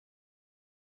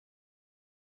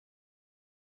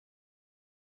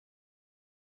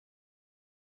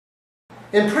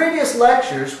In previous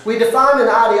lectures, we defined an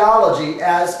ideology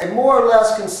as a more or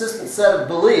less consistent set of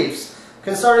beliefs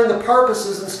concerning the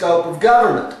purposes and scope of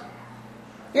government.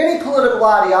 Any political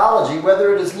ideology,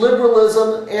 whether it is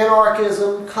liberalism,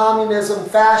 anarchism, communism,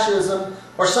 fascism,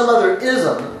 or some other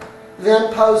ism,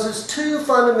 then poses two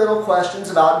fundamental questions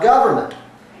about government.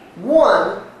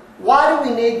 One, why do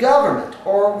we need government,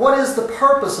 or what is the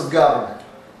purpose of government?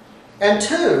 And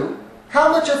two, how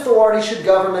much authority should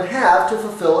government have to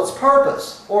fulfill its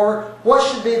purpose, or what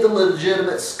should be the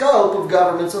legitimate scope of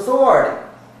government's authority?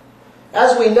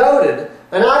 As we noted,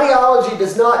 an ideology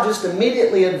does not just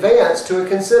immediately advance to a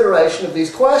consideration of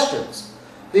these questions.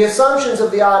 The assumptions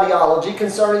of the ideology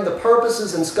concerning the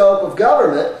purposes and scope of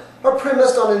government are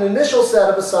premised on an initial set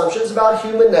of assumptions about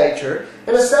human nature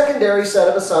and a secondary set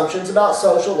of assumptions about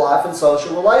social life and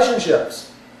social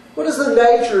relationships. What is the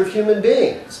nature of human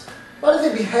beings? Why do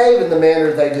they behave in the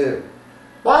manner they do?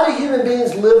 Why do human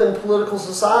beings live in political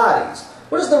societies?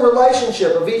 What is the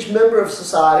relationship of each member of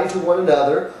society to one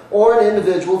another or an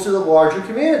individual to the larger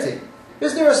community?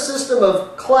 Is there a system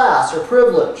of class or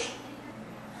privilege?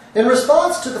 In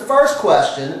response to the first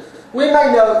question, we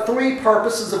may note three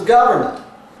purposes of government.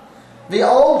 The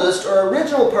oldest or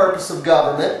original purpose of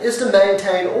government is to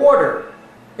maintain order.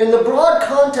 In the broad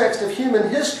context of human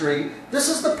history, this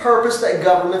is the purpose that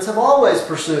governments have always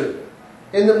pursued.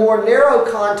 In the more narrow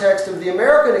context of the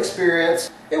American experience,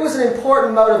 it was an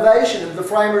important motivation of the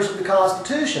framers of the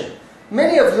Constitution,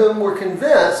 many of whom were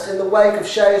convinced in the wake of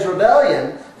Shays'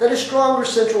 Rebellion that a stronger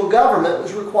central government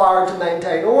was required to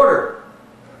maintain order.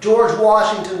 George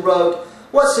Washington wrote,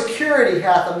 "What security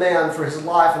hath a man for his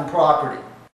life and property?"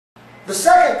 The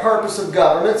second purpose of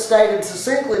government, stated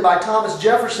succinctly by Thomas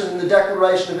Jefferson in the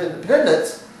Declaration of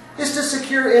Independence, is to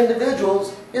secure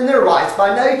individuals in their rights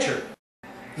by nature.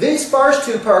 These first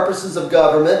two purposes of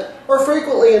government are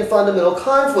frequently in fundamental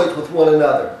conflict with one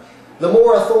another. The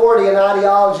more authority an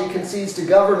ideology concedes to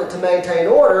government to maintain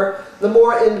order, the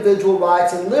more individual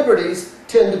rights and liberties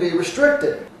tend to be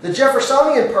restricted. The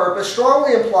Jeffersonian purpose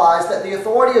strongly implies that the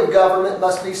authority of government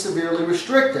must be severely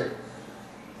restricted.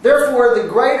 Therefore, the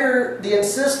greater the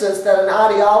insistence that an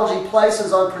ideology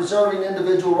places on preserving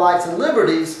individual rights and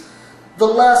liberties, the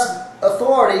less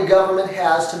authority government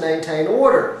has to maintain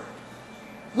order.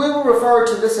 We will refer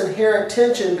to this inherent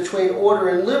tension between order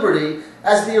and liberty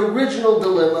as the original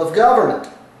dilemma of government.